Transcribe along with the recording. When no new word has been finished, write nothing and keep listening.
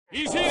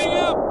He's heating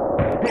up!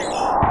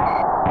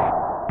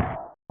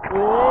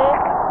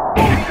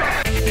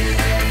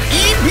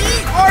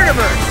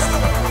 Artiverse!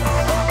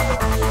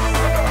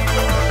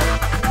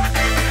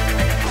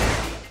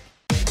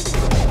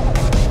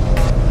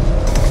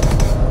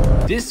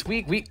 This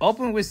week, we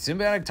open with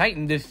Sym-Bionic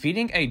Titan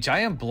defeating a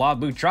giant blob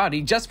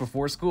Butrati just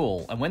before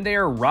school, and when they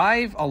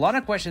arrive,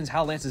 Ilana questions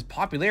how Lance's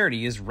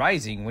popularity is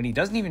rising when he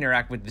doesn't even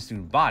interact with the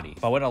student body.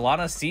 But when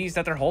Ilana sees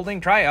that they're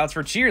holding tryouts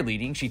for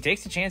cheerleading, she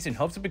takes a chance in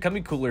hopes of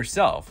becoming cool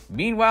herself.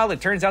 Meanwhile,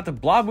 it turns out the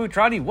blob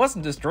Butrati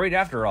wasn't destroyed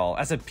after all,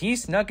 as a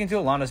piece snuck into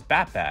Ilana's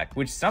backpack,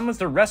 which summons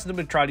the rest of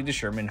the Butrati to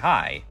Sherman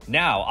High.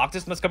 Now,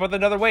 Octus must come up with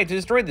another way to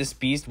destroy this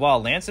beast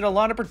while Lance and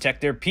Ilana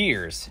protect their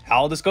peers.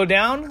 How will this go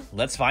down?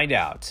 Let's find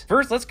out.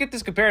 First, let's get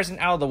this comparison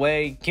out of the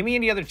way. Kimmy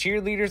and the other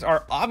cheerleaders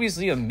are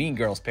obviously a Mean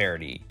Girls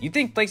parody. You'd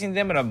think placing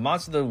them in a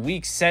Monster of the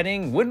Week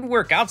setting wouldn't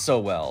work out so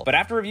well, but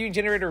after reviewing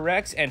Generator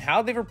Rex and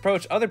how they've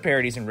approached other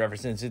parodies and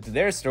references to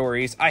their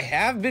stories, I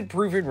have been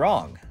proven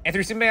wrong. And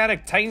through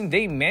Sym-Bionic Titan,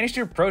 they managed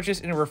to approach this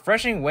in a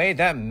refreshing way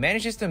that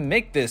manages to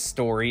make this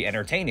story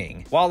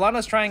entertaining. While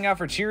Ilana's trying out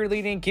for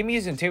cheerleading, Kimmy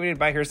is intimidated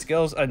by her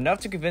skills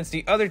enough to convince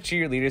the other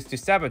cheerleaders to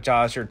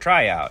sabotage her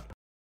tryout.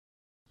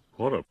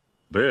 What a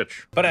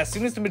bitch. But as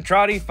soon as the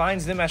Butrati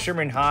finds them at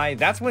Sherman High,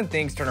 that's when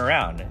things turn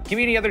around.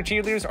 Kimmy and the other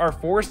cheerleaders are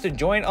forced to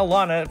join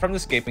Ilana from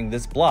escaping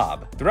this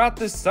blob. Throughout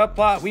this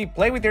subplot, we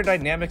play with their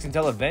dynamics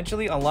until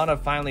eventually Ilana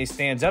finally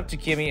stands up to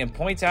Kimmy and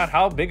points out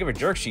how big of a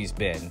jerk she's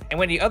been. And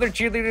when the other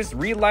cheerleaders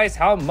realize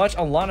how much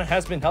Ilana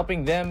has been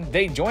helping them,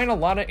 they join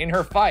Ilana in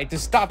her fight to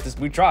stop this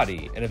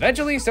Butrati. And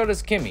eventually so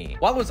does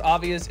Kimmy. While it was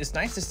obvious, it's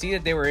nice to see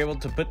that they were able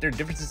to put their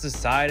differences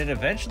aside and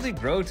eventually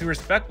grow to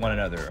respect one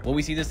another. Will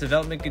we see this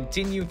development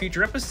continue in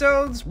future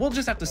episodes? We'll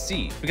just have to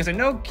see, because I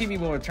know Kimmy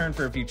will return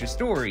for a future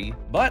story,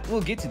 but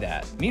we'll get to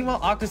that. Meanwhile,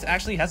 Octus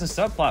actually has a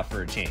subplot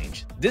for a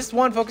change. This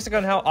one focusing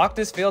on how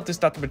Octus failed to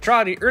stop the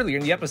Butrati earlier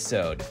in the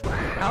episode.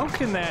 How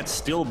can that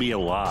still be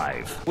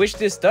alive? Which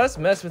this does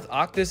mess with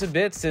Octus a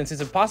bit, since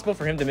it's impossible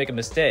for him to make a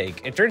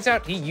mistake. It turns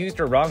out he used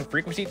a wrong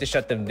frequency to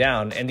shut them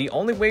down, and the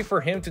only way for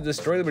him to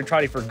destroy the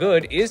Butrati for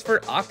good is for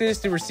Octus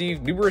to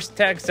receive numerous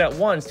texts at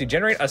once to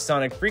generate a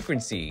sonic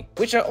frequency,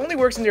 which only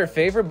works in their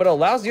favor but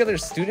allows the other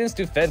students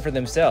to fend for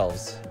themselves.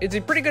 It's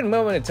a pretty good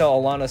moment until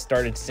Ilana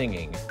started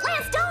singing.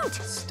 Lance, don't!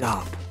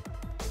 Stop.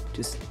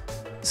 Just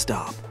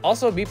stop.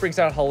 Also, Beat brings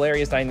out a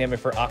hilarious dynamic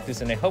for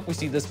Octus, and I hope we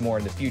see this more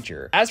in the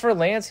future. As for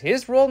Lance,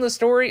 his role in the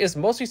story is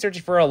mostly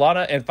searching for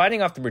Ilana and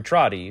fighting off the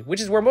Butrati, which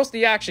is where most of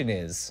the action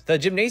is. The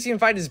gymnasium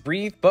fight is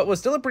brief, but was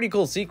still a pretty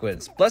cool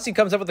sequence. Plus, he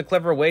comes up with a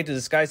clever way to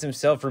disguise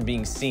himself from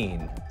being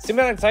seen.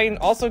 Sym-Bionic Titan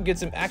also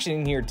gets some action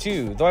in here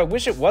too, though I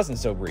wish it wasn't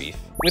so brief.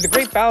 With a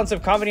great balance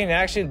of comedy and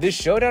action, this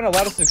showdown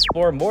allowed us to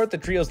explore more of the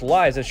trio's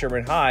lives at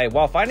Sherman High,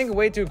 while finding a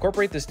way to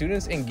incorporate the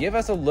students and give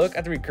us a look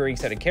at the recurring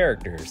set of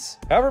characters.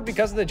 However,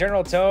 because of the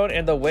general tone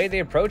and the way they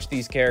approach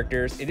these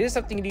characters, it is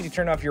something you need to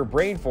turn off your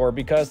brain for,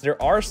 because there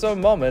are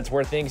some moments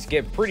where things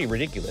get pretty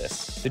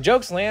ridiculous. The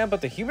jokes land, but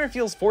the humor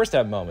feels forced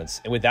at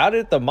moments, and without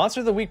it, the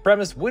Monster of the Week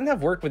premise wouldn't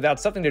have worked without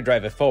something to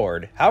drive it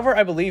forward. However,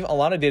 I believe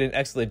Ilana did an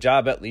excellent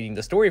job at leading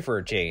the story for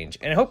a change,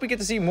 and I hope we get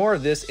to see more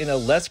of this in a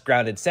less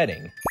grounded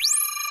setting.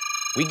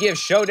 We give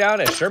Showdown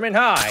at Sherman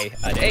High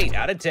an 8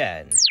 out of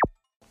 10.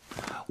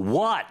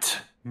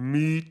 What?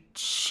 Meat,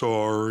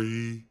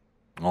 sorry.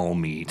 Oh,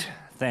 meat.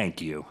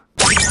 Thank you.